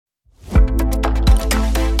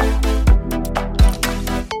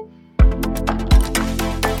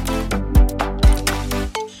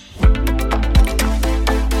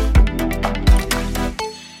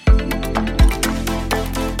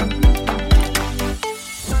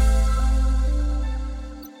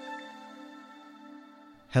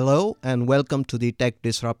Hello and welcome to the Tech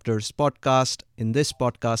Disruptors podcast. In this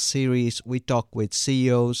podcast series, we talk with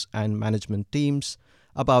CEOs and management teams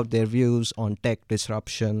about their views on tech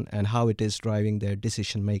disruption and how it is driving their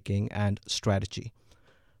decision making and strategy.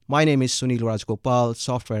 My name is Sunil Rajgopal,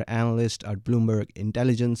 software analyst at Bloomberg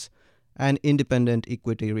Intelligence and independent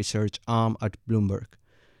equity research arm at Bloomberg.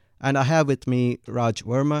 And I have with me Raj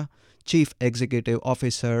Verma, Chief Executive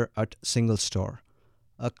Officer at SingleStore,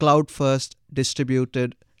 a cloud-first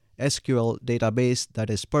distributed SQL database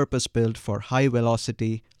that is purpose-built for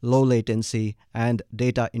high-velocity, low-latency, and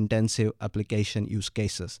data-intensive application use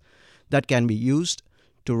cases that can be used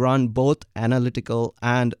to run both analytical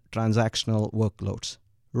and transactional workloads.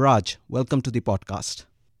 Raj, welcome to the podcast.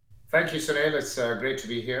 Thank you, Sunil. It's great to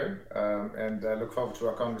be here and look forward to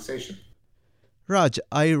our conversation. Raj,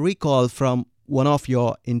 I recall from one of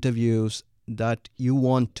your interviews that you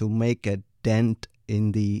want to make a dent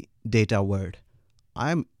in the data world.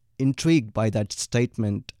 I'm intrigued by that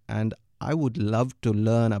statement, and I would love to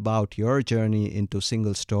learn about your journey into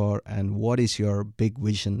SingleStore and what is your big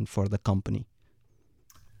vision for the company.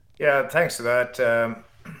 Yeah, thanks for that.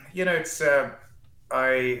 It's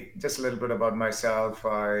I just a little bit about myself.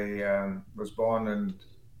 I was born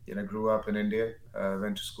and grew up in India.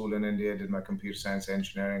 Went to school in India, did my computer science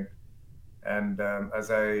engineering, and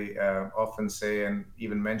as I often say and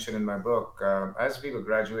even mention in my book, as we were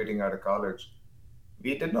graduating out of college,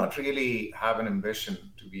 we did not really have an ambition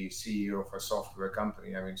to be CEO of a software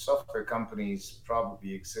company. I mean, software companies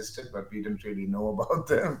probably existed, but we didn't really know about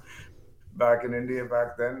them back in India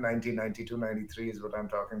back then. 1992, 93 is what I'm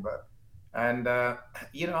talking about. And,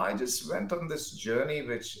 I just went on this journey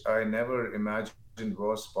which I never imagined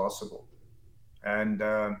was possible. And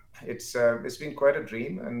it's been quite a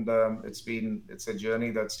dream, and it's a journey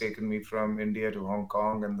that's taken me from India to Hong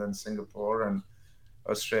Kong and then Singapore and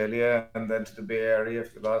Australia, and then to the Bay Area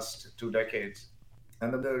for the last 2 decades.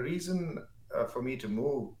 And then the reason for me to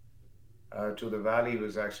move to the Valley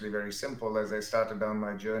was actually very simple. As I started down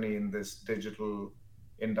my journey in this digital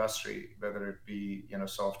industry, whether it be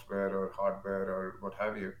software or hardware or what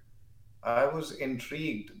have you, I was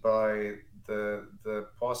intrigued by the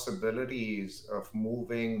possibilities of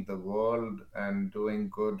moving the world and doing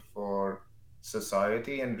good for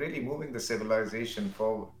society and really moving the civilization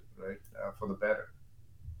forward, right, for the better.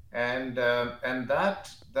 And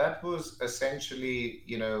that was essentially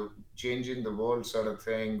changing the world sort of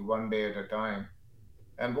thing one day at a time.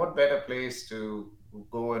 And what better place to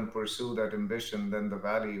go and pursue that ambition than the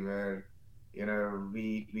Valley, where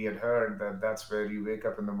we had heard that that's where you wake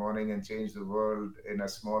up in the morning and change the world in a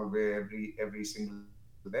small way every single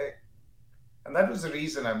day. And that was the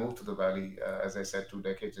reason I moved to the Valley, as I said, 2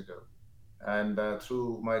 decades ago. And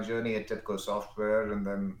through my journey at Tipco Software and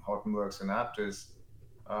then Hortonworks and Aptus,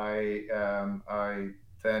 I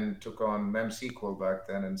then took on MemSQL back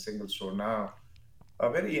then and SingleStore now, a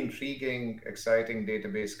very intriguing, exciting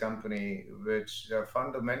database company which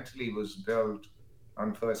fundamentally was built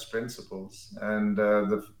on first principles. And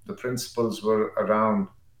the principles were around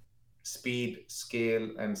speed,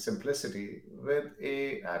 scale, and simplicity, with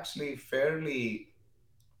a actually fairly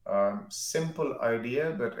simple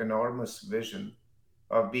idea but enormous vision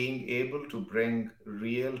of being able to bring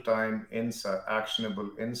real-time insight,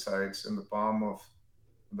 actionable insights in the palm of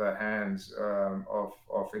the hands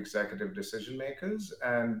of executive decision makers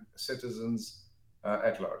and citizens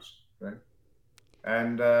at large, right?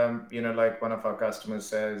 And like one of our customers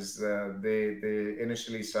says, they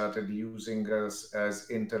initially started using us as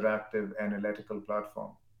interactive analytical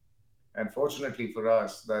platform. And fortunately for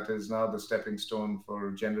us, that is now the stepping stone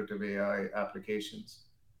for generative AI applications.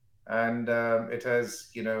 And it has,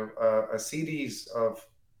 a series of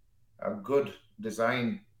good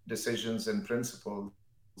design decisions and principles,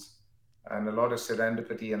 and a lot of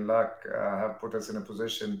serendipity and luck have put us in a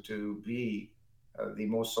position to be the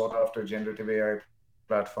most sought after generative AI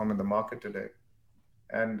platform in the market today.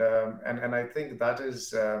 And I think that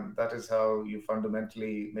is how you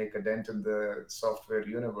fundamentally make a dent in the software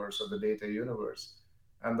universe or the data universe,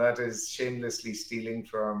 and that is shamelessly stealing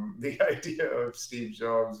from the idea of Steve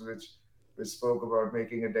Jobs, which spoke about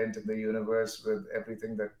making a dent in the universe with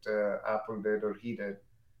everything that Apple did or he did.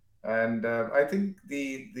 And I think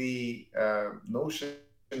the notion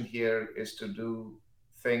here is to do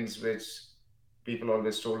things which people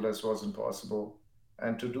always told us wasn't possible,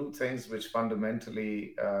 and to do things which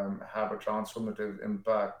fundamentally have a transformative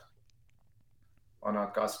impact on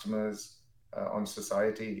our customers, on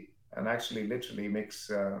society, and actually literally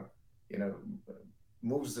you know,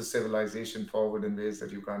 moves the civilization forward in ways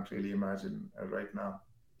that you can't really imagine right now.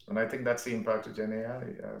 And I think that's the impact of Gen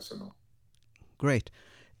AI. So no. Great.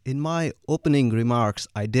 In my opening remarks,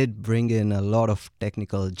 I did bring in a lot of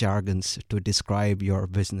technical jargons to describe your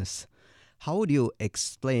business. How would you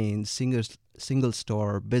explain single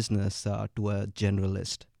store business to a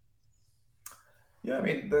generalist? Yeah, I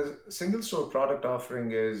mean, the single store product offering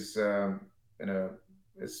you know,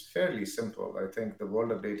 is fairly simple. I think the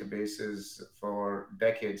world of databases for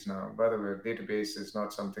decades now. By the way, database is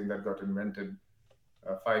not something that got invented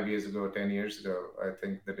 5 years ago, 10 years ago. I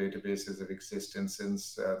think the databases have existed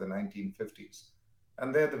since the 1950s,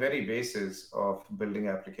 and they're the very basis of building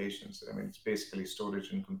applications. I mean, it's basically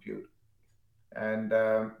storage and compute. And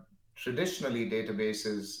traditionally,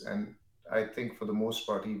 databases, and I think for the most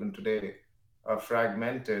part, even today, are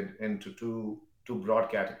fragmented into two broad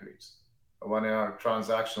categories. One are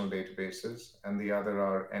transactional databases, and the other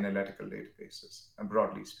are analytical databases, and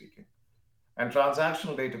broadly speaking. And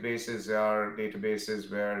transactional databases are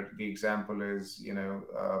databases where the example is,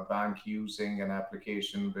 a bank using an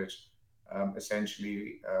application which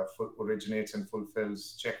essentially originates and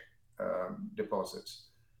fulfills check deposits.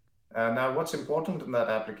 Now, what's important in that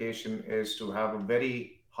application is to have a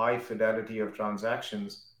very high fidelity of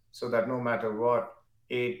transactions so that no matter what,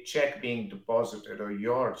 a check being deposited or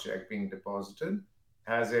your check being deposited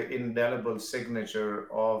has an indelible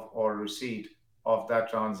signature of or receipt of that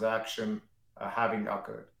transaction having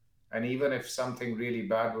occurred. And even if something really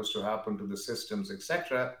bad was to happen to the systems,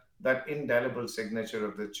 etc., that indelible signature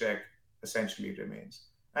of the check essentially remains.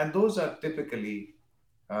 And those are typically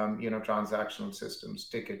transactional systems,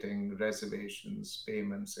 ticketing, reservations,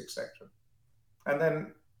 payments, etc. And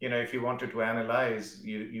then, if you wanted to analyze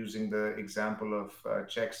using the example of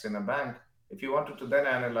checks in a bank, if you wanted to then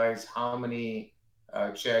analyze how many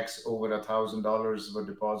checks over $1,000 were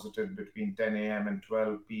deposited between 10 a.m. and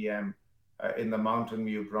 12 p.m. In the Mountain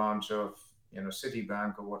View branch of,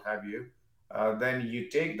 Citibank or what have you, then you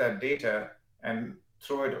take that data and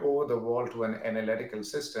throw it over the wall to an analytical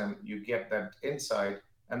system. You get that insight,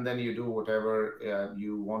 and then you do whatever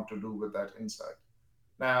you want to do with that insight.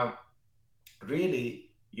 Now, really,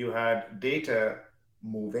 you had data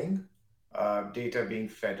moving, data being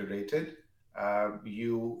federated.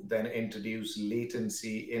 You then introduce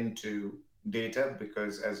latency into data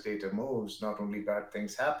because as data moves, not only bad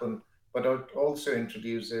things happen, but it also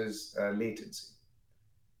introduces latency.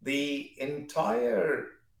 The entire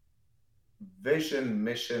vision,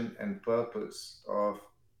 mission, and purpose of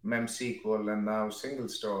MemSQL and now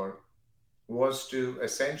SingleStore was to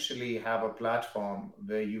essentially have a platform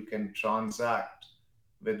where you can transact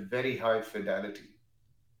with very high fidelity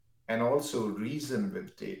and also reason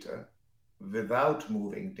with data without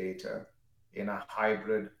moving data in a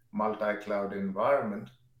hybrid multi cloud environment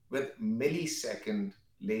with millisecond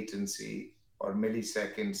latency or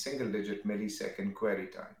millisecond, single digit millisecond query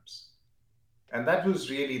times. And that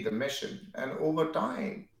was really the mission. And over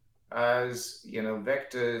time, as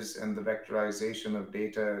vectors and the vectorization of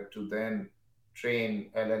data to then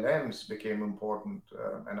train LLMs became important,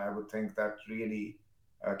 and I would think that really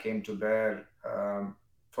came to bear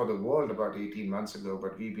for the world about 18 months ago,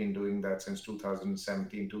 but we've been doing that since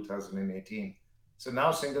 2017, 2018. So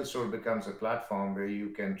now single store becomes a platform where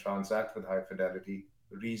you can transact with high fidelity,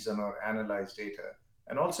 reason or analyze data,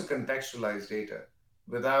 and also contextualize data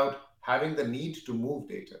without having the need to move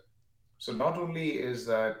data. So not only is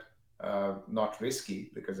that not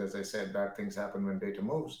risky, because as I said, bad things happen when data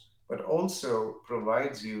moves, but also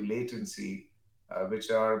provides you latency,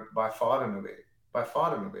 which are by far and away,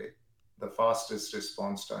 the fastest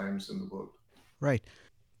response times in the world. Right.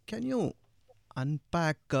 Can you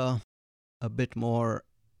unpack a bit more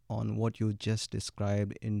on what you just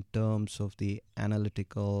described in terms of the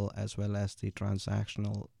analytical as well as the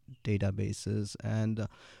transactional databases, and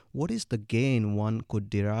what is the gain one could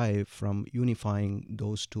derive from unifying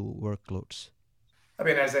those two workloads? I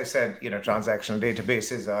mean, as I said, transactional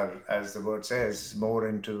databases are, as the word says, more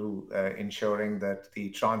into ensuring that the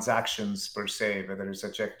transactions per se, whether it's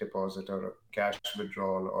a check deposit or a cash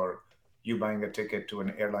withdrawal or you buying a ticket to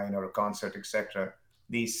an airline or a concert, etc.,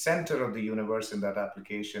 the center of the universe in that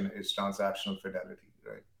application is transactional fidelity,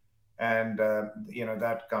 right? And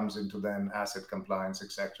that comes into then asset compliance,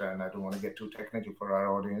 etc. And I don't want to get too technical for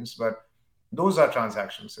our audience, but those are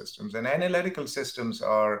transaction systems. And analytical systems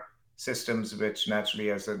are systems which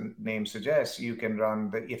naturally, as the name suggests, you can run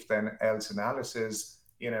the if then else analysis.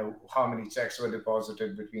 How many checks were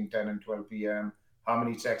deposited between 10 and 12 p.m., how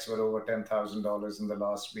many checks were over $10,000 in the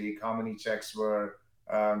last week, how many checks were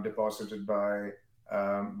deposited by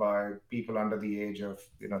people under the age of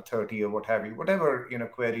 30 or what have you, whatever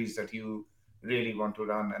queries that you really want to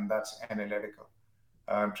run, and that's analytical.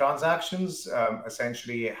 Transactions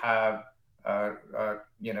essentially have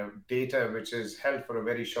data which is held for a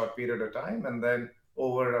very short period of time, and then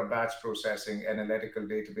over a batch processing, analytical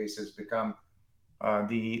databases become uh,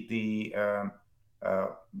 the the um, uh,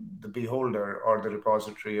 the beholder or the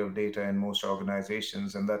repository of data in most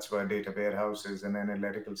organizations, and that's why data warehouses and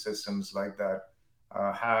analytical systems like that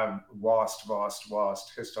have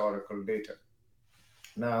vast historical data.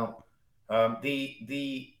 Now,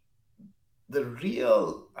 the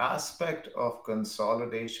real aspect of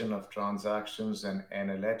consolidation of transactions and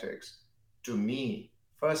analytics, to me,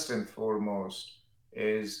 first and foremost,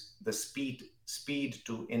 is the speed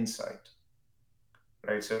to insight,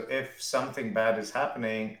 right? So if something bad is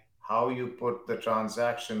happening, how you put the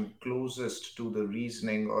transaction closest to the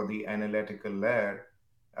reasoning or the analytical layer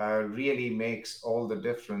really makes all the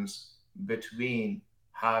difference between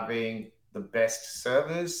having the best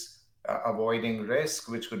service, avoiding risk,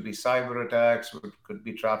 which could be cyber attacks, which could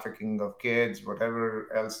be trafficking of kids,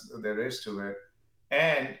 whatever else there is to it,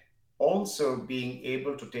 and also being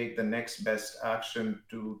able to take the next best action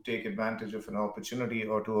to take advantage of an opportunity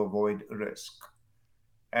or to avoid risk.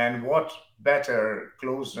 And what better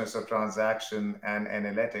closeness of transaction and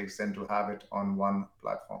analytics than to have it on one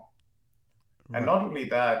platform? And Right. not only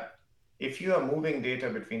that, if you are moving data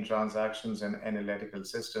between transactions and analytical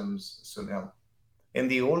systems, Sunil, in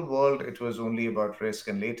the old world, it was only about risk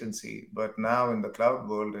and latency. But now in the cloud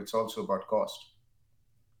world, it's also about cost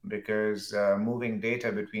because moving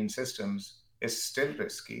data between systems is still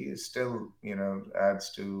risky, is still,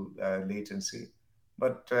 adds to latency,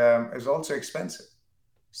 but is also expensive.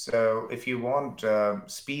 So if you want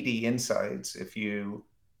speedy insights, if you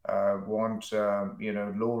want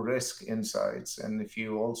low risk insights, and if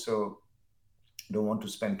you also don't want to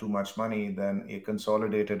spend too much money, then a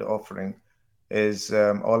consolidated offering is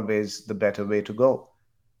always the better way to go.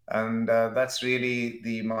 And that's really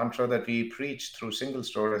the mantra that we preach through Single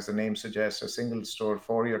Store, as the name suggests, a single store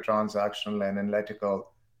for your transactional and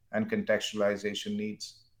analytical and contextualization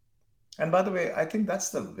needs. And by the way, I think that's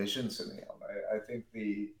the vision, Sunil. I think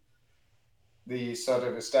the sort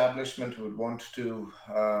of establishment would want to,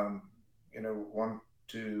 want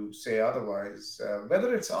to say otherwise,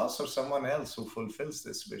 whether it's us or someone else who fulfills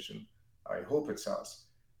this vision. I hope it's us.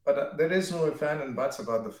 But there is no ifs and buts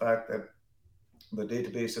about the fact that the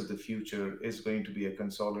database of the future is going to be a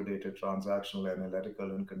consolidated transactional, analytical,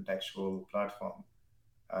 and contextual platform.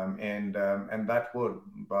 And that would,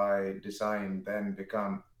 by design, then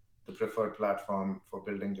become the preferred platform for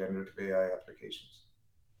building generative AI applications.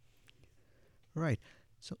 Right.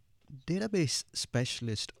 So, database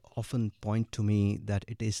specialists often point to me that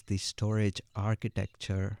it is the storage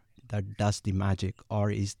architecture that does the magic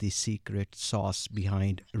or is the secret sauce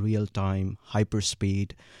behind real time,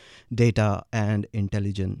 hyperspeed data and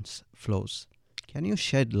intelligence flows. Can you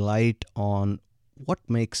shed light on what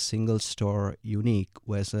makes single store unique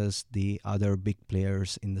versus the other big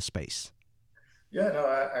players in the space? Yeah, no,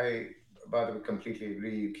 by the way, completely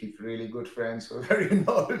agree. You keep really good friends who are very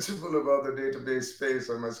knowledgeable about the database space,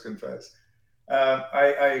 I must confess.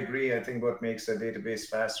 I agree. I think what makes a database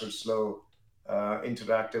fast or slow,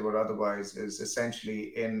 interactive or otherwise, is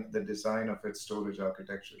essentially in the design of its storage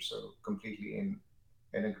architecture. So completely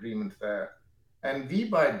in agreement there. And we,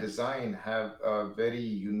 by design, have a very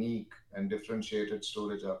unique and differentiated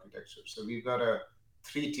storage architecture. So we've got a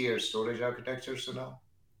three-tier storage architecture, so now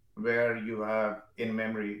where you have in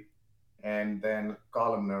memory and then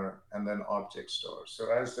columnar and then object store.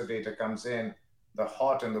 So as the data comes in, the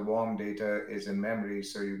hot and the warm data is in memory,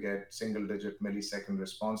 so you get single digit millisecond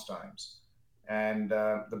response times. And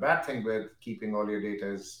the bad thing with keeping all your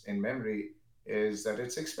data is in memory is that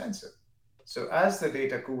it's expensive. So as the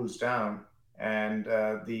data cools down and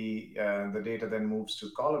the data then moves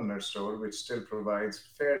to columnar store, which still provides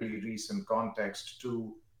fairly recent context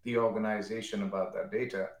to the organization about that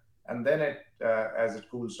data, and then as it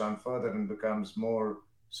cools down further and becomes more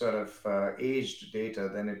sort of aged data,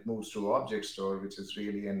 then it moves to object store, which is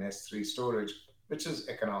really an S3 storage, which is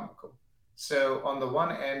economical. So on the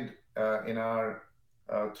one end, in our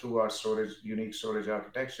through our storage unique storage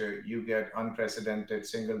architecture, you get unprecedented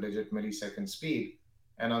single digit millisecond speed,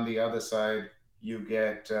 and on the other side, you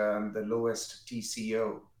get the lowest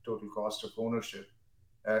TCO, total cost of ownership,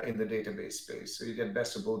 in the database space. So you get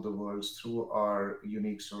best of both the worlds through our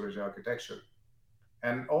unique storage architecture.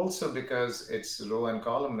 And also because it's row and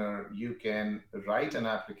columnar, you can write an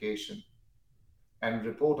application and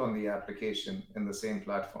report on the application in the same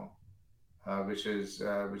platform, which is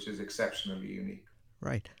exceptionally unique.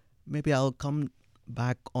 Right. Maybe I'll come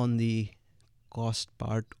back on the cost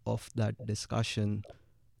part of that discussion.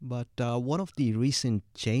 But one of the recent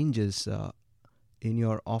changes in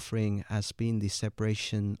your offering has been the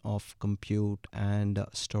separation of compute and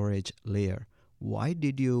storage layer. Why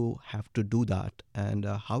did you have to do that, and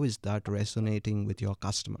how is that resonating with your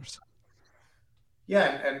customers?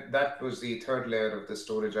 Yeah, and that was the third layer of the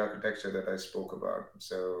storage architecture that I spoke about.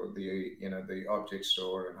 So the object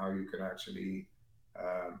store and how you can actually,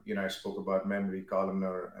 I spoke about memory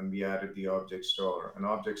columnar, and we added the object store. An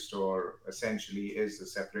object store essentially is the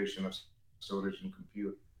separation of storage and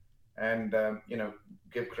compute. And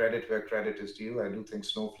give credit where credit is due. I do think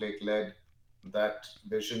Snowflake led that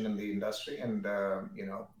vision in the industry, and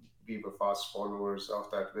we were fast followers of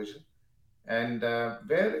that vision. And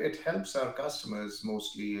where it helps our customers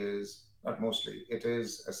mostly is not mostly, it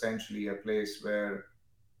is essentially a place where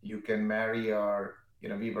you can marry our,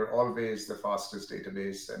 we were always the fastest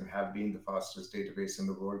database and have been the fastest database in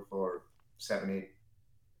the world for 7, 8,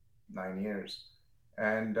 9 years.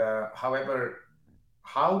 And however,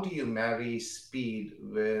 how do you marry speed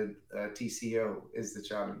with TCO is the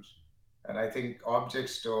challenge. And I think Object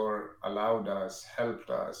Store allowed us, helped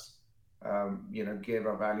us, give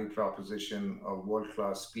a value proposition of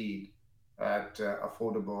world-class speed at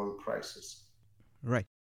affordable prices. Right.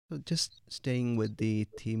 So, just staying with the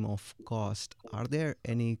theme of cost, are there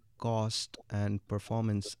any cost and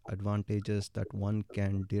performance advantages that one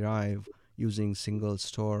can derive using single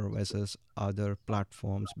store versus other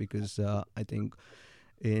platforms? Because I think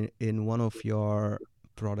in one of your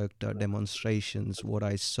product demonstrations, what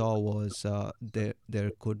I saw was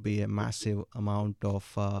there could be a massive amount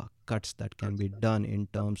of cuts that can be done in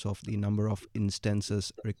terms of the number of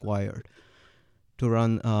instances required to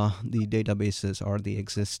run the databases or the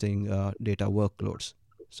existing data workloads.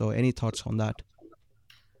 So, any thoughts on that?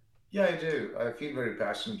 Yeah, I do. I feel very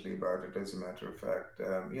passionately about it, as a matter of fact.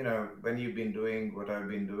 When you've been doing what I've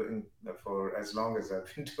been doing for as long as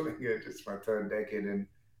I've been doing it, it's my third decade in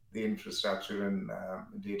the infrastructure and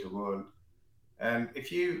data world. And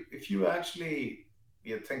if you actually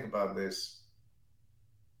think about this,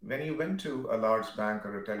 when you went to a large bank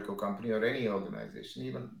or a telco company or any organization,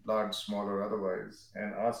 even large, small, or otherwise,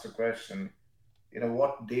 and asked a question,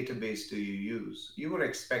 what database do you use? You were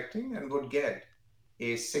expecting and would get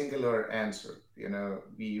a singular answer.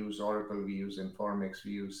 We use Oracle, we use Informix,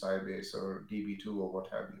 we use Sybase or DB2 or what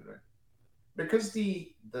have you, right? Because the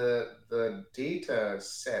data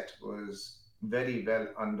set was very well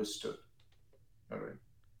understood. All right.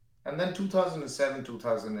 And then 2007,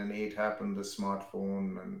 2008 happened, the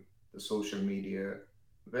smartphone and the social media,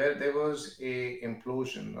 where there was a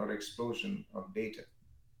implosion or explosion of data,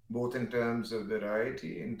 both in terms of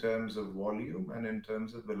variety, in terms of volume, and in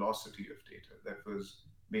terms of velocity of data that was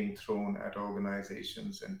being thrown at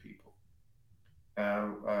organizations and people.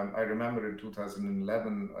 I remember in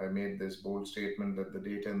 2011, I made this bold statement that the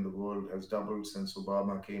data in the world has doubled since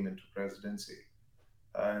Obama came into presidency.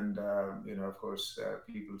 And, of course,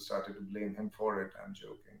 people started to blame him for it. I'm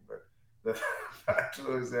joking. But the fact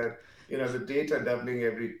was that, the data doubling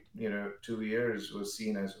every, 2 years was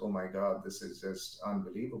seen as, oh my God, this is just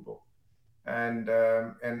unbelievable. And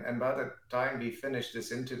by the time we finished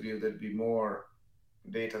this interview, there'd be more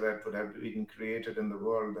data that would have been created in the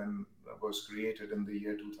world than was created in the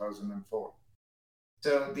year 2004.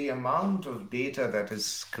 So the amount of data that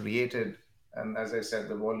is created, and as I said,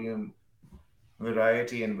 the volume,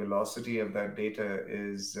 variety, and velocity of that data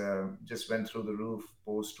is just went through the roof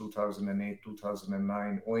post 2008,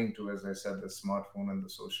 2009, owing to, as I said, the smartphone and the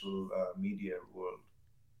social media world.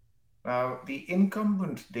 Now, the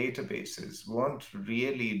incumbent databases weren't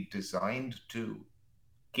really designed to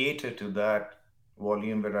cater to that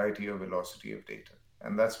volume, variety, or velocity of data.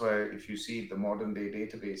 And that's why if you see the modern day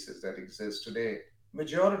databases that exist today,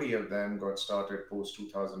 majority of them got started post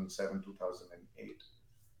 2007, 2008.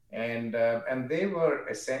 And they were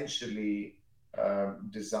essentially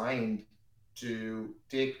designed to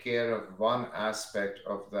take care of one aspect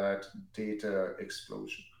of that data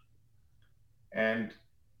explosion. And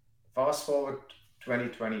fast forward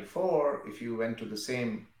 2024, if you went to the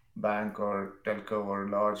same bank or telco or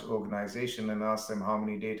large organization and asked them how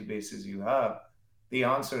many databases you have, the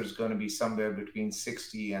answer is going to be somewhere between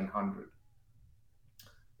 60 and 100.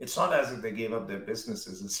 It's not as if they gave up their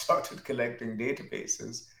businesses and started collecting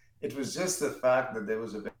databases. It was just the fact that there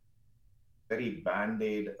was a very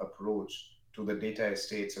band-aid approach to the data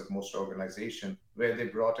estates of most organizations, where they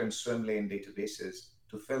brought in swim lane databases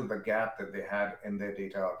to fill the gap that they had in their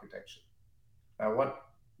data architecture. Now, what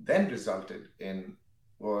then resulted in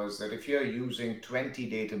was that if you're using 20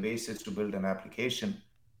 databases to build an application,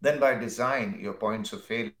 then by design, your points of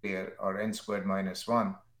failure are n squared minus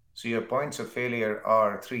 1. So your points of failure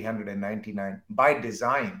are 399 by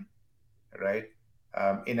design, right,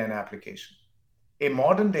 in an application. A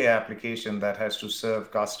modern day application that has to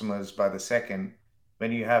serve customers by the second,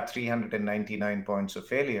 when you have 399 points of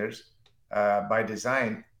failures by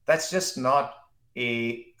design, that's just not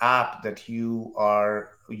a app that you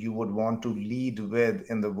would want to lead with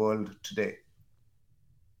in the world today,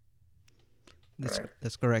 right?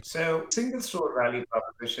 That's correct. So single store value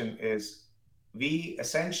proposition is we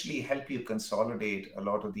essentially help you consolidate a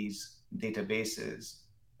lot of these databases,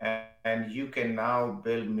 and you can now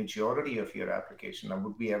build majority of your application. Now,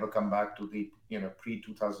 would we ever come back to the pre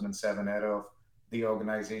 2007 era of the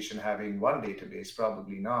organization having one database?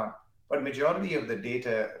 Probably not. But majority of the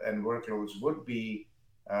data and workloads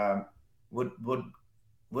um, would would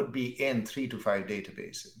would be in 3 to 5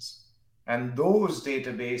 databases. And those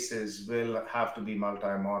databases will have to be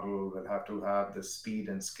multi-model, will have to have the speed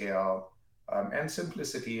and scale and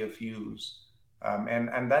simplicity of use.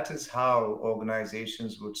 And that is how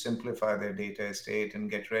organizations would simplify their data estate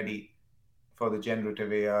and get ready for the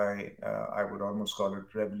generative AI. I would almost call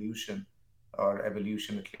it revolution or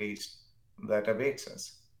evolution at least that awaits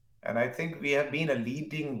us. And I think we have been a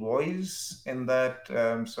leading voice in that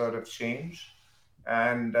sort of change,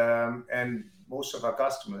 and most of our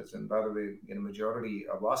customers, and by the way,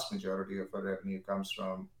 a vast majority of our revenue comes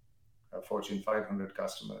from Fortune 500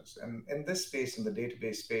 customers. And in this space, in the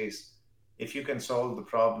database space, if you can solve the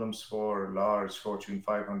problems for large Fortune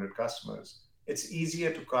 500 customers, it's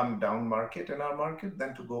easier to come down market in our market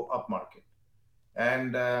than to go up market.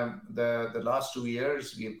 And the last 2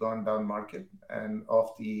 years, we've gone down market, and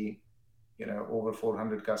of the over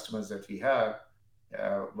 400 customers that we have,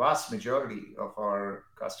 vast majority of our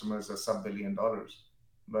customers are sub $1 billion,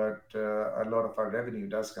 but a lot of our revenue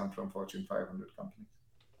does come from Fortune 500 companies.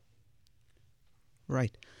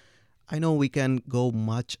 Right. I know we can go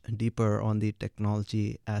much deeper on the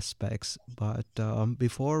technology aspects, but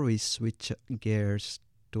before we switch gears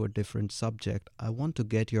to a different subject, I want to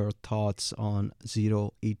get your thoughts on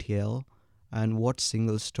zero ETL and what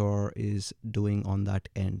single store is doing on that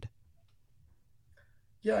end.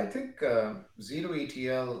 Yeah, I think Zero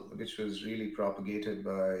ETL, which was really propagated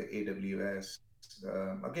by AWS,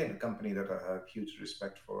 again, a company that I have huge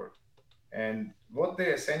respect for. And what they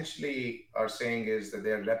essentially are saying is that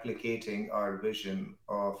they're replicating our vision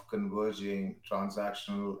of converging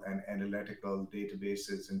transactional and analytical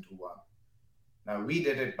databases into one. Now, we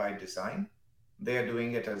did it by design. They are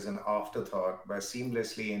doing it as an afterthought by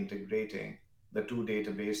seamlessly integrating the two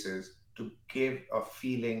databases to give a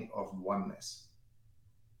feeling of oneness,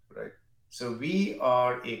 right? So we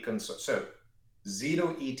are so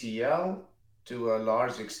zero ETL to a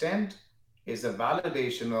large extent is a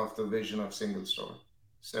validation of the vision of single store.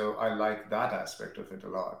 So I like that aspect of it a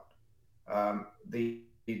lot. The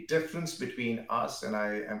difference between us, and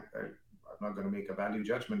I'm not going to make a value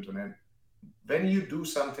judgment on it. When you do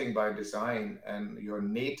something by design and your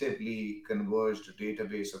natively converged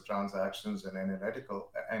database of transactions and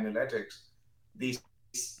analytical analytics, the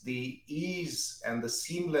ease and the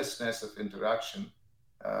seamlessness of interaction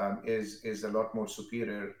is a lot more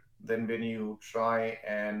superior than when you try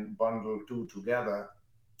and bundle two together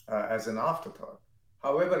as an afterthought.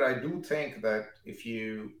 However, I do think that if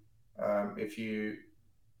you if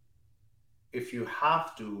you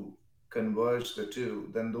have to converge the two,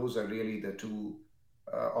 then those are really the two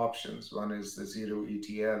options. One is the zero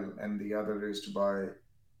ETL, and the other is to buy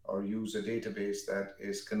or use a database that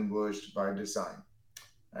is converged by design.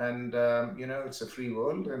 And it's a free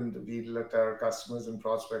world, and we let our customers and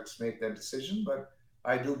prospects make their decision. But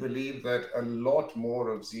I do believe that a lot more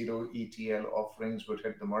of zero ETL offerings would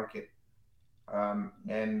hit the market.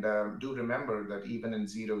 And do remember that even in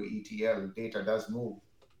zero ETL, data does move.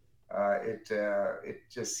 It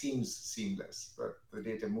just seems seamless, but the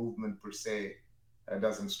data movement per se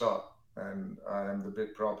doesn't stop. And I am the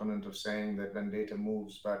big proponent of saying that when data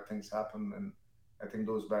moves, bad things happen, and I think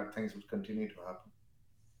those bad things would continue to happen.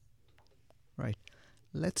 Right.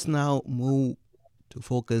 Let's now move to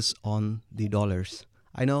focus on the dollars.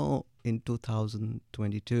 I know in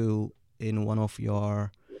 2022, in one of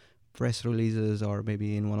your press releases or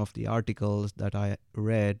maybe in one of the articles that I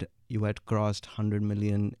read, you had crossed 100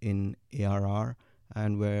 million in ARR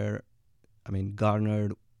and were,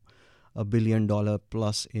 garnered $1 billion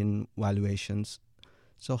plus in valuations.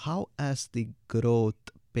 So, how has the growth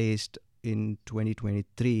paced in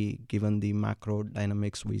 2023 given the macro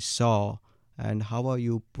dynamics we saw? And how are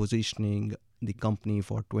you positioning the company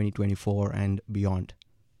for 2024 and beyond?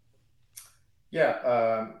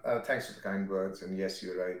 Yeah, thanks for the kind words. And yes,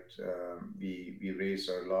 you're right. We raised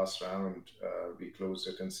our last round. We closed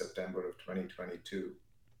it in September of 2022.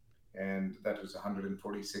 And that was a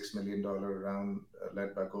 $146 million round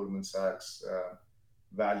led by Goldman Sachs.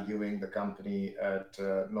 valuing the company at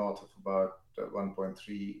north of about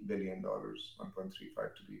 $1.3 billion,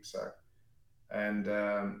 1.35 to be exact.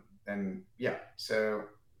 And yeah, so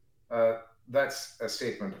uh, that's a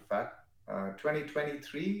statement of fact.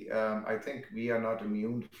 2023, I think we are not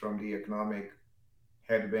immune from the economic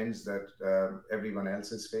headwinds that everyone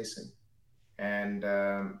else is facing. And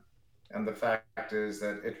and the fact is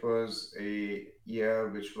that it was a year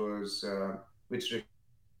which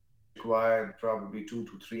required probably 2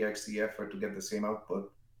 to 3x the effort to get the same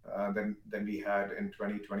output than we had in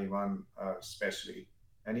 2021, especially,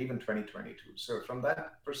 and even 2022. So from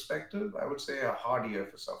that perspective, I would say a hard year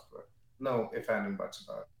for software. No if and buts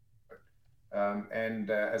about it. And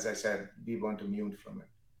as I said, we weren't immune from it.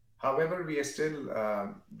 However, we are still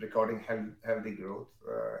recording healthy growth,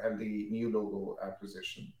 healthy new logo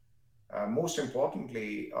acquisition. Most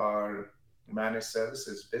importantly, our managed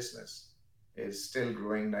services business is still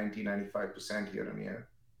growing 95% year on year.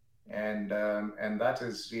 And that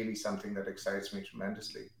is really something that excites me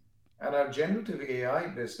tremendously. And our generative AI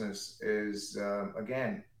business is,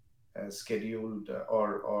 again, scheduled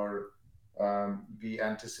or we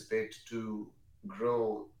anticipate to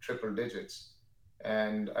grow triple digits.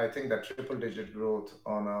 And I think that triple digit growth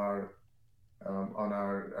on our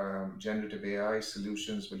generative AI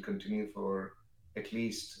solutions will continue for at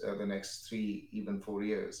least the next 3, even 4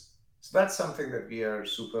 years. So that's something that we are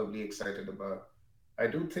superbly excited about. I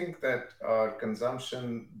do think that our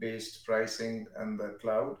consumption based pricing and the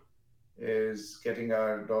cloud is getting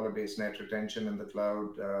our dollar based net retention in the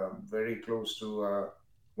cloud very close to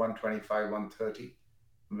 125, 130,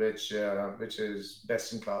 which is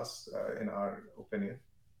best in class in our opinion.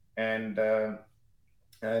 And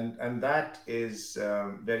and that is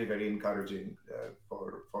very encouraging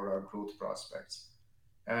for our growth prospects.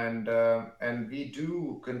 And we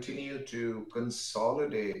do continue to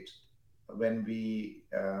consolidate when we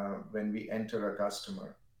enter a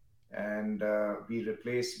customer, and we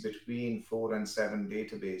replace between 4 and 7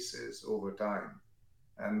 databases over time,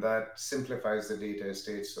 and that simplifies the data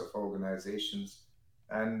estates of organizations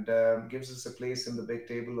and gives us a place in the big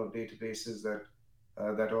table of databases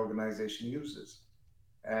that organization uses.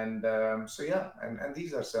 And so yeah, and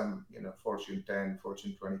these are some Fortune 10,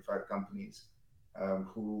 Fortune 25 companies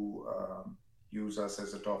who use us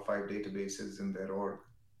as the top 5 databases in their org,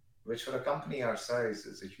 which for a company our size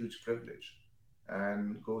is a huge privilege,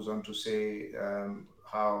 and goes on to say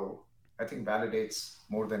how I think validates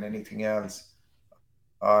more than anything else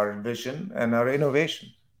our vision and our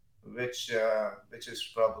innovation, which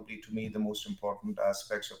is probably to me the most important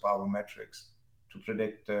aspects of our metrics to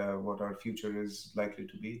predict what our future is likely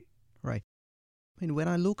to be. Right. I mean, when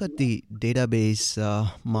I look at the database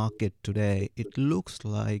market today, it looks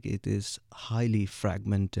like it is highly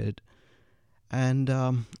fragmented. And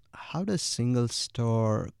how does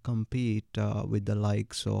SingleStore compete with the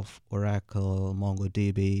likes of Oracle,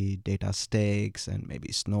 MongoDB, DataStakes, and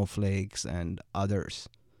maybe Snowflakes and others?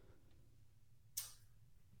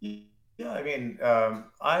 Yeah, I mean,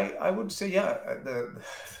 I would say yeah, the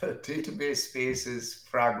database space is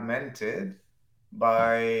fragmented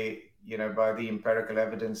by by the empirical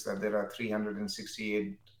evidence that there are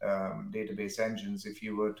 368 database engines. If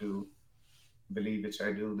you were to believe, which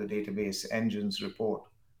I do, the database engines report.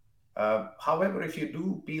 However, if you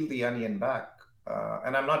do peel the onion back,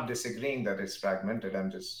 and I'm not disagreeing that it's fragmented, I'm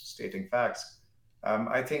just stating facts.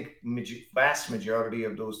 I think vast majority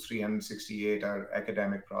of those 368 are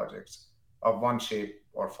academic projects of one shape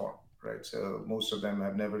or form, right? So most of them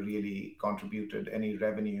have never really contributed any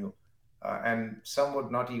revenue, and some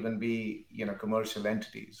would not even be, commercial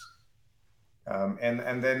entities.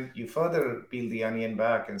 And then you further peel the onion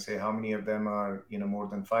back and say how many of them are, more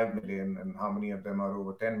than 5 million, and how many of them are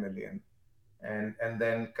over 10 million, and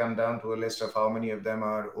then come down to a list of how many of them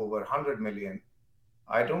are over 100 million.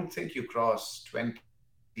 I don't think you cross 20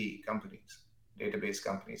 companies, database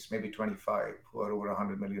companies, maybe 25 who are over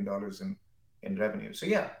 $100 million in revenue. So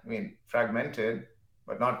yeah, I mean, fragmented,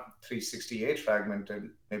 but not 368 fragmented,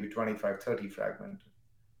 maybe 25, 30 fragmented.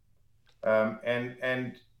 Um, and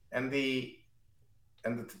and and the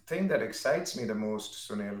and the thing that excites me the most,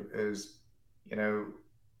 Sunil, is you know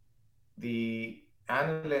the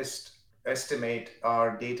analysts estimate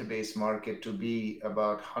our database market to be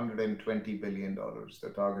about $120 billion, the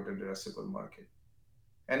target addressable market.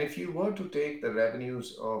 And if you were to take the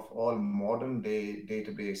revenues of all modern day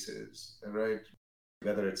databases, right,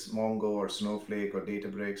 whether it's Mongo or Snowflake or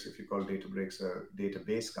Databricks, if you call Databricks a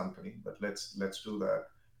database company, but let's do that.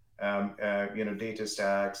 Data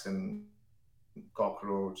stacks and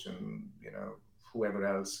Cockroach and whoever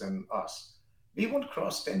else and us, we won't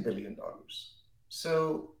cross $10 billion.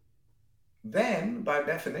 So then by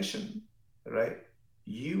definition, right,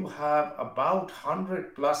 you have about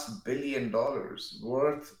 100 plus billion dollars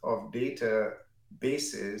worth of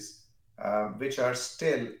databases, which are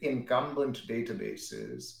still incumbent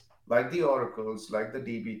databases, like the Oracles, like the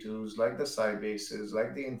DB2s, like the Sybases,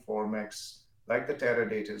 like the Informex, like the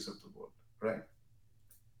Teradatas of the world, right?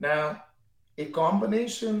 Now, a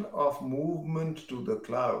combination of movement to the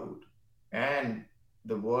cloud and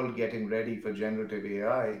the world getting ready for generative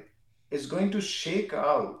AI is going to shake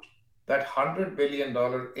out that $100 billion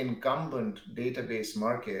incumbent database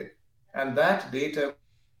market, and that data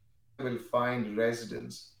will find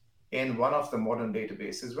residence in one of the modern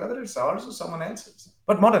databases, whether it's ours or someone else's,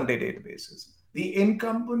 but modern day databases. The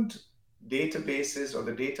incumbent databases or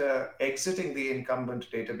the data exiting the incumbent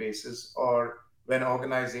databases, or when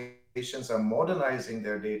organizations are modernizing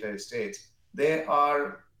their data estates, they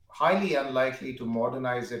are highly unlikely to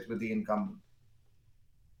modernize it with the incumbent.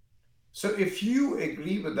 So, if you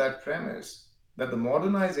agree with that premise that the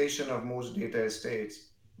modernization of most data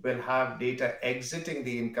estates will have data exiting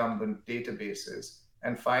the incumbent databases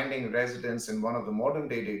and finding residence in one of the modern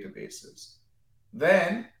day databases,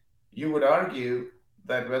 then you would argue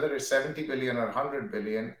that whether it's 70 billion or 100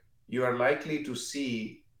 billion, you are likely to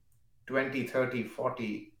see 20, 30,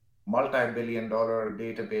 40 multi billion dollar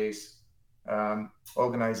database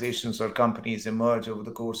organizations or companies emerge over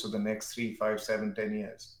the course of the next 3, 5, 7, 10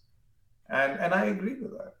 years. And I agree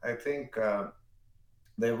with that. I think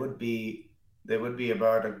there would be there would be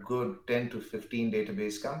about a good 10 to 15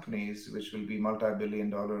 database companies which will be multi-billion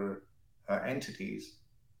dollar entities,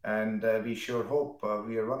 and we sure hope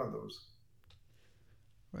we are one of those.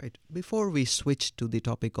 Right. Before we switch to the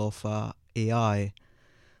topic of AI,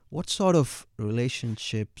 what sort of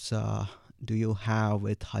relationships do you have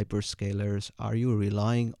with hyperscalers? Are you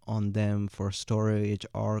relying on them for storage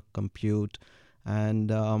or compute?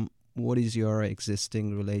 And what is your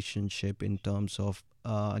existing relationship in terms of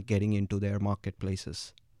getting into their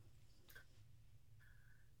marketplaces?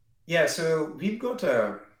 Yeah, so we've got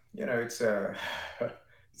it's a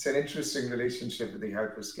it's an interesting relationship with the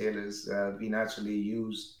hyperscalers. We naturally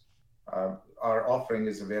use our offering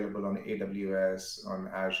is available on AWS, on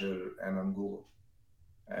Azure, and on Google.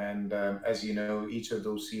 And as you know, each of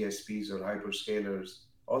those CSPs or hyperscalers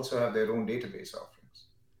also have their own database offerings.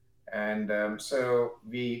 And so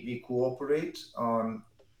we cooperate on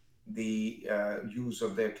the use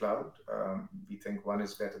of their cloud. We think one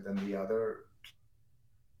is better than the other,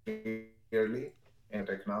 clearly, in terms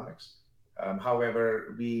of economics.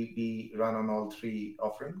 However, we run on all three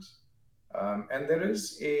offerings. And there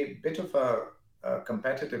is a bit of a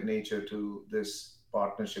competitive nature to this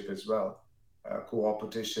partnership as well.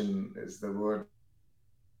 Co-opetition is the word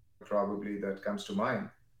probably that comes to mind,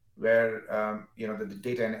 where the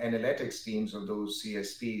data and analytics teams of those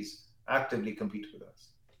CSPs actively compete with us.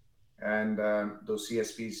 And those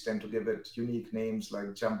CSPs tend to give it unique names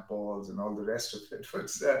like jump balls and all the rest of it. But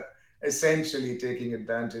it's essentially taking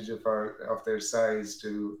advantage of their size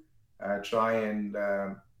to try and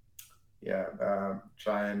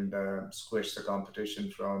squish the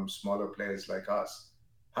competition from smaller players like us.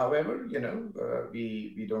 However,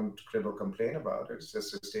 we don't crib or complain about it. It's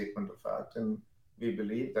just a statement of fact, and we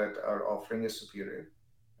believe that our offering is superior.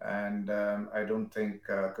 And I don't think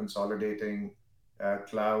consolidating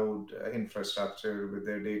cloud infrastructure with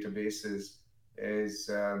their databases is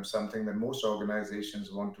something that most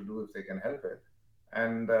organizations want to do if they can help it.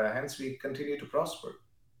 And hence, we continue to prosper.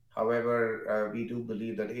 However, we do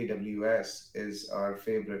believe that AWS is our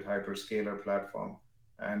favorite hyperscaler platform,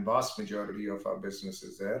 and vast majority of our business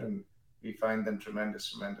is there, and we find them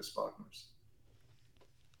tremendous, tremendous partners.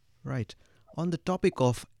 Right. On the topic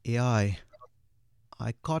of AI,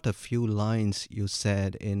 I caught a few lines you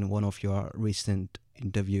said in one of your recent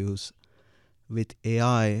interviews. With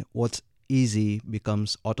AI, what's easy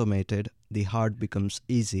becomes automated, the hard becomes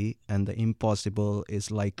easy, and the impossible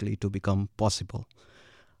is likely to become possible.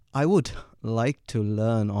 I would like to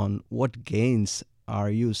learn on what gains are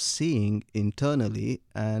you seeing internally,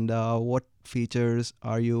 and what features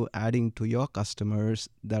are you adding to your customers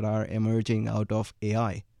that are emerging out of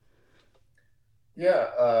AI?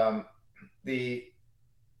 Yeah, the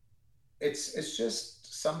it's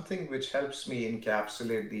just something which helps me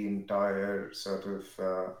encapsulate the entire sort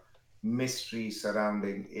of mystery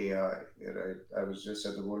surrounding AI. Right? I was just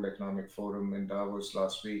at the World Economic Forum in Davos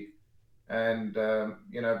last week, and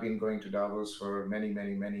I've been going to Davos for many,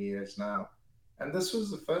 many, many years now. And this was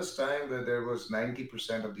the first time that there was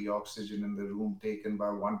 90% of the oxygen in the room taken by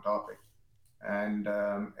one topic, and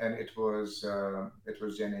it was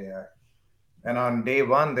Gen AI. And on day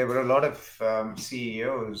one, there were a lot of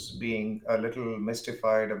CEOs being a little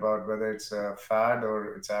mystified about whether it's a fad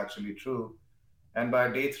or it's actually true. And by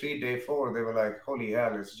day three, day four, they were like, holy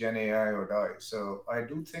hell, it's Gen AI or die. So I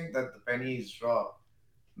do think that the pennies drop,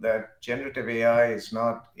 that generative AI is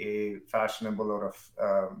not a fashionable or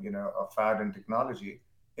a fad in technology.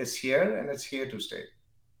 It's here and it's here to stay.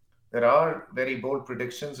 There are very bold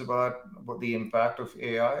predictions about what the impact of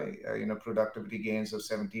AI, productivity gains of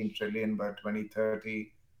 17 trillion by 2030,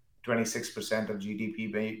 26% of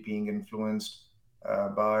GDP being influenced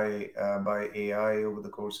by AI over the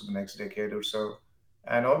course of the next decade or so,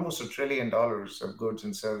 and almost $1 trillion of goods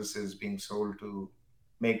and services being sold to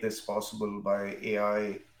make this possible by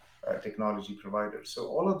AI technology providers. So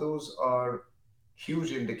all of those are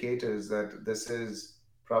huge indicators that this is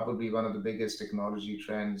probably one of the biggest technology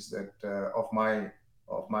trends that of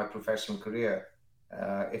my professional career,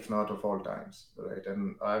 if not of all times, right?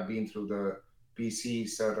 And I've been through the PC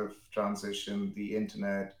sort of transition, the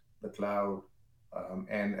internet, the cloud,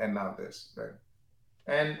 and now this, right?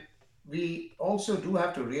 And we also do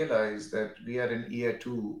have to realize that we are in year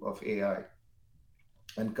two of AI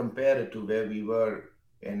and compare it to where we were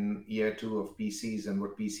in year two of PCs and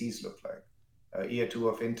what PCs look like, year two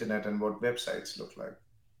of internet and what websites look like.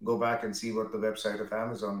 Go back and see what the website of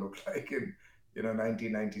Amazon looked like in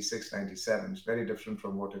 1996, 97. It's very different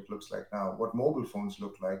from what it looks like now. What mobile phones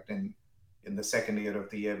look like in the second year of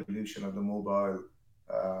the evolution of the mobile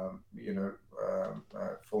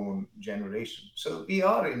phone generation. So we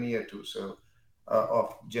are in year two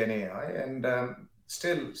of Gen AI and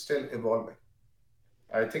still evolving.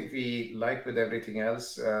 I think we, like with everything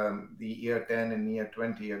else, the year 10 and year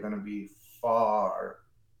 20 are going to be far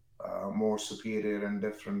more superior and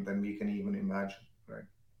different than we can even imagine, right?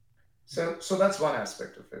 So that's one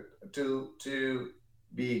aspect of it. To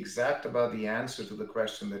be exact about the answer to the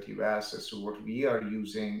question that you asked as to what we are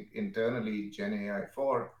using internally Gen AI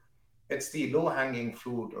for, it's the low-hanging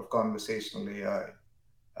fruit of conversational AI,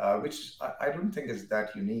 which I don't think is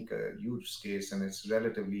that unique a use case, and it's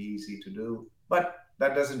relatively easy to do. But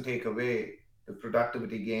that doesn't take away the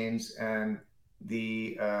productivity gains and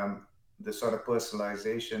the um, the sort of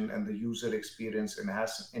personalization and the user experience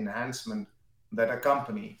enhancement that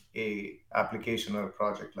accompany a application or a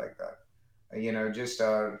project like that. Just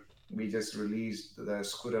our we just released the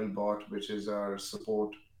Squirrel bot, which is our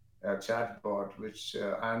support chat bot, which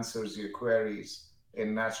answers your queries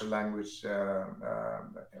in natural language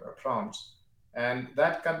prompts. And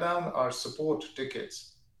that cut down our support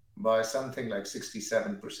tickets by something like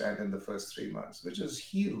 67% in the first 3 months, which is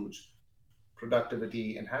huge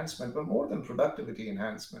productivity enhancement. But more than productivity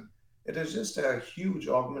enhancement, it is just a huge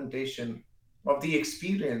augmentation of the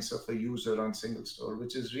experience of a user on SingleStore,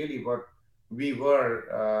 which is really what we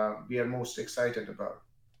are most excited about.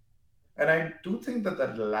 And I do think that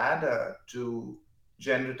the ladder to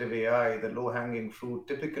generative AI, the low hanging fruit,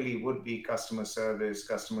 typically would be customer service,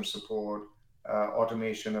 customer support,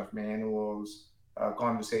 automation of manuals,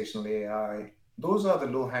 conversational AI. Those are the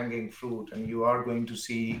low hanging fruit, and you are going to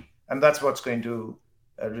see, and that's what's going to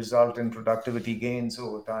result in productivity gains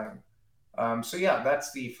over time. So yeah,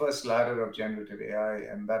 that's the first ladder of generative AI,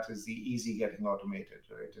 and that is the easy getting automated,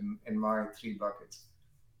 right? In my three buckets.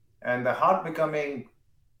 And the hard becoming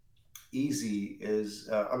easy is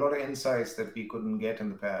a lot of insights that we couldn't get in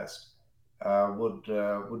the past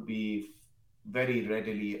would be very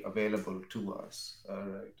readily available to us,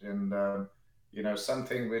 right? And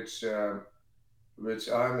something which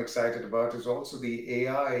I'm excited about is also the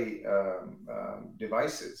AI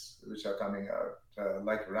devices which are coming out,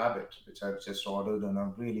 like Rabbit, which I've just ordered, and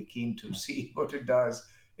I'm really keen to see what it does.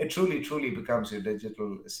 It truly, truly becomes your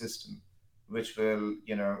digital assistant, which will,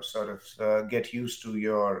 sort of get used to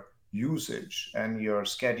your usage and your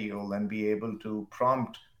schedule and be able to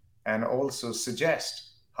prompt and also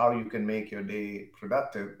suggest how you can make your day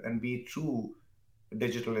productive and be true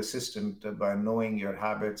digital assistant by knowing your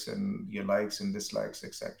habits and your likes and dislikes,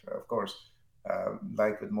 etc. Of course,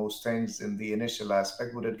 like with most things in the initial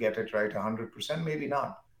aspect, would it get it right 100%? Maybe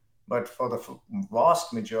not. But for the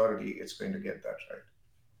vast majority, it's going to get that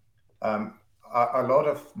right. A lot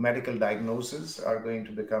of medical diagnoses are going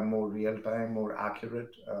to become more real time, more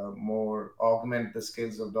accurate, more augment the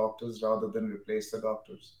skills of doctors rather than replace the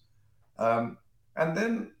doctors. Um, and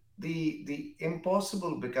then the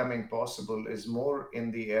impossible becoming possible is more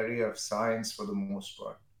in the area of science for the most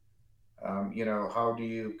part. How do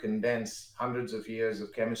you condense hundreds of years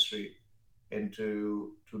of chemistry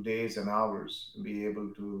into 2 days and hours, be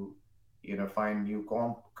able to, find new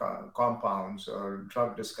compounds or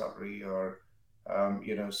drug discovery or,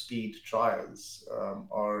 speed trials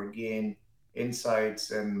or gain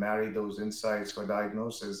insights and marry those insights for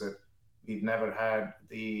diagnosis that we've never had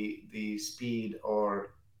the speed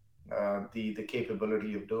or the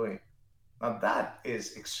capability of doing. Now that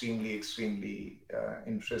is extremely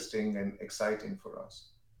interesting and exciting for us.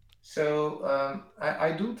 So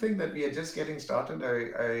I do think that we are just getting started.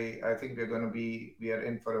 I think we are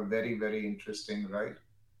in for a very interesting ride.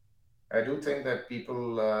 I do think that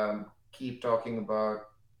people keep talking about,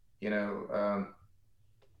 you know,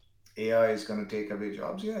 AI is going to take away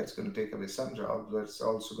jobs. Yeah, it's going to take away some jobs, but it's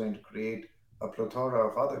also going to create a plethora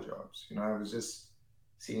of other jobs. I was just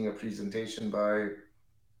seeing a presentation by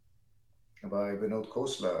Vinod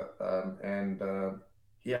Khosla, and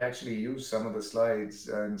he actually used some of the slides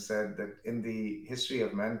and said that in the history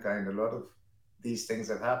of mankind, a lot of these things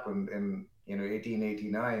have happened. In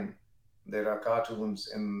 1889, there are cartoons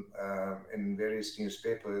in various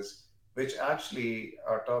newspapers which actually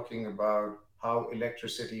are talking about how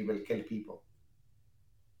electricity will kill people.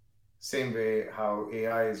 Same way how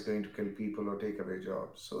AI is going to kill people or take away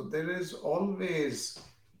jobs. So there is always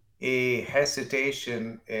a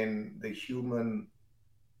hesitation in the human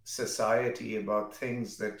society about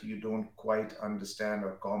things that you don't quite understand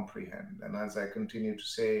or comprehend. And as I continue to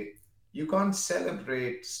say, you can't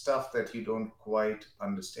celebrate stuff that you don't quite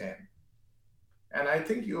understand. And I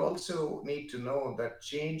think you also need to know that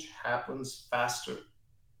change happens faster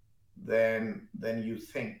than you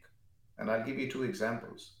think. And I'll give you two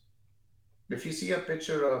examples. If you see a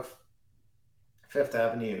picture of Fifth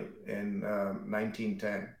Avenue in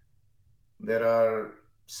 1910, there are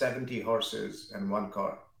 70 horses and one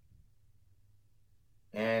car.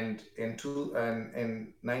 And in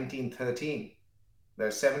 1913, there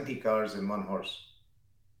are 70 cars and one horse.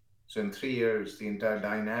 So in 3 years, the entire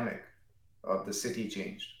dynamic of the city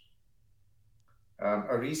changed.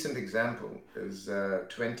 A recent example is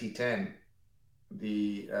 2010.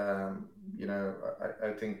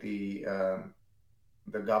 I think the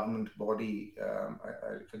government body,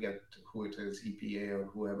 I forget who it is, EPA or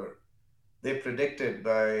whoever, they predicted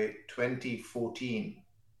by 2020,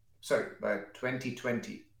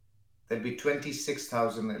 there'll be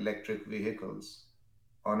 26,000 electric vehicles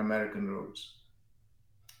on American roads.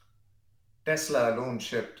 Tesla alone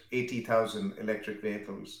shipped 80,000 electric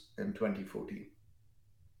vehicles in 2014.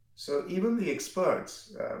 So even the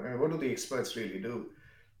experts, what do the experts really do?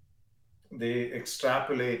 They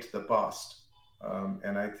extrapolate the past.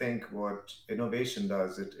 And I think what innovation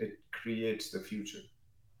does, it creates the future.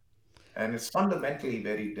 And it's fundamentally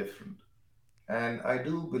very different. And I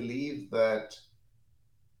do believe that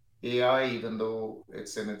AI, even though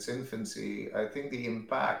it's in its infancy, I think the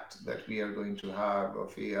impact that we are going to have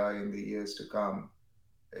of AI in the years to come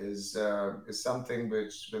is something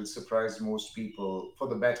which will surprise most people for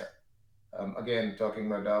the better. Again, talking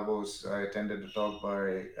about Davos, I attended a talk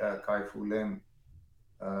by Kai Fu Lim,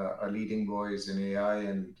 a leading voice in AI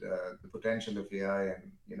and the potential of AI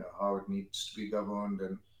and how it needs to be governed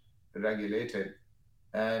and regulated.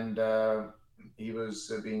 And he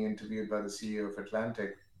was being interviewed by the CEO of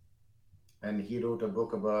Atlantic, and he wrote a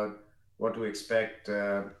book about what to expect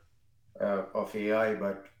of AI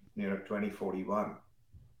by 2041.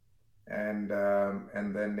 And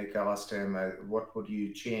then Nick asked him, "What would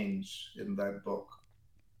you change in that book?"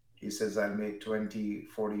 He says, "I'll make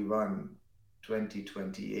 2041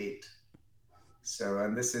 2028." So,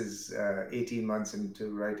 and this is 18 months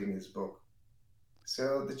into writing his book.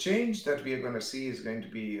 So the change that we are going to see is going to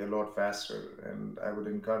be a lot faster, and I would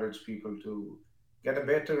encourage people to get a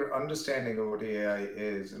better understanding of what AI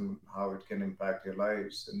is and how it can impact your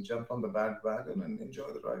lives, and jump on the bandwagon and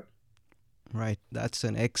enjoy the ride. Right, that's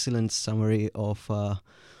an excellent summary of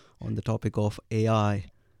on the topic of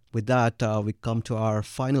AI. With that, we come to our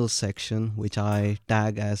final section, which I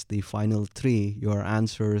tag as the final three. Your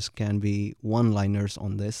answers can be one-liners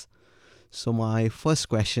on this. So my first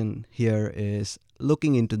question here is,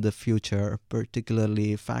 looking into the future,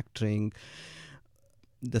 particularly factoring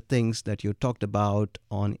the things that you talked about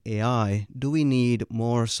on AI, do we need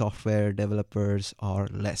more software developers or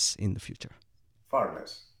less in the future? Far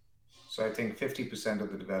less. So I think 50%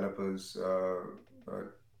 of the developers,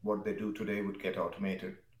 what they do today would get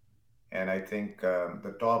automated. And I think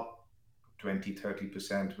the top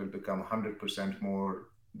 20-30% will become 100% more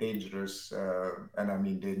dangerous, and I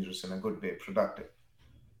mean dangerous in a good way, productive.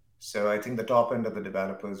 So I think the top end of the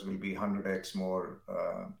developers will be 100x more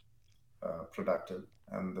productive,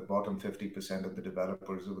 and the bottom 50% of the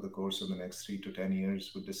developers over the course of the next 3 to 10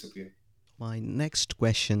 years would disappear. My next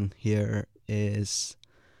question here is,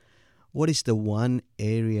 what is the one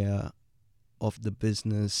area of the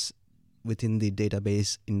business within the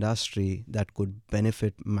database industry that could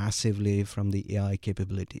benefit massively from the AI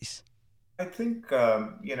capabilities? I think,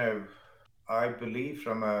 I believe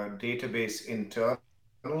from a database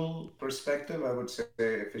internal perspective, I would say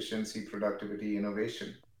efficiency, productivity,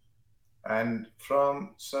 innovation. And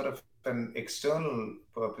from sort of an external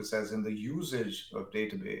purpose, as in the usage of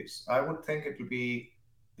database, I would think it will be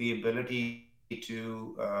the ability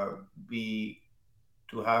to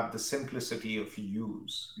have the simplicity of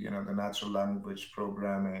use, the natural language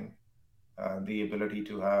programming, the ability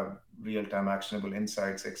to have real-time actionable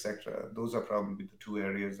insights, etc. Those are probably the two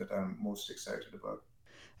areas that I'm most excited about.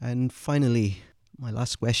 And finally, my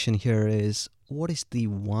last question here is, what is the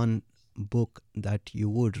one book that you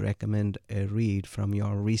would recommend a read from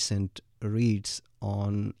your recent reads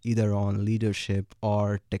on either on leadership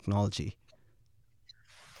or technology?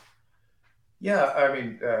 Yeah, I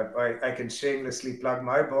mean, I can shamelessly plug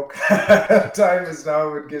my book. Time is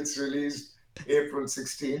now; it gets released April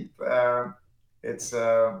 16th. It's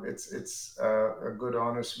a good,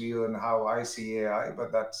 honest view on how I see AI,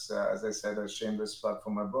 but that's, as I said, a shameless plug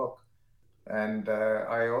for my book. And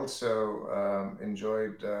I also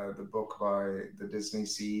enjoyed the book by the Disney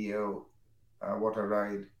CEO, What a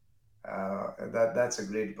Ride. That's a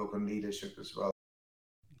great book on leadership as well.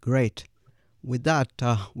 Great. With that,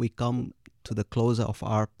 we come to the close of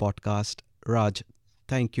our podcast. Raj,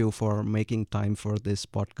 thank you for making time for this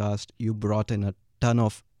podcast. You brought in a ton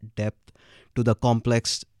of depth to the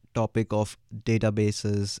complex topic of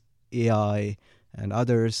databases, AI, and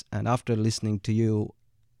others. And after listening to you,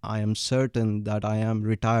 I am certain that I am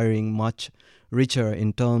retiring much richer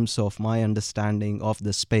in terms of my understanding of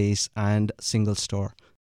the space and single store.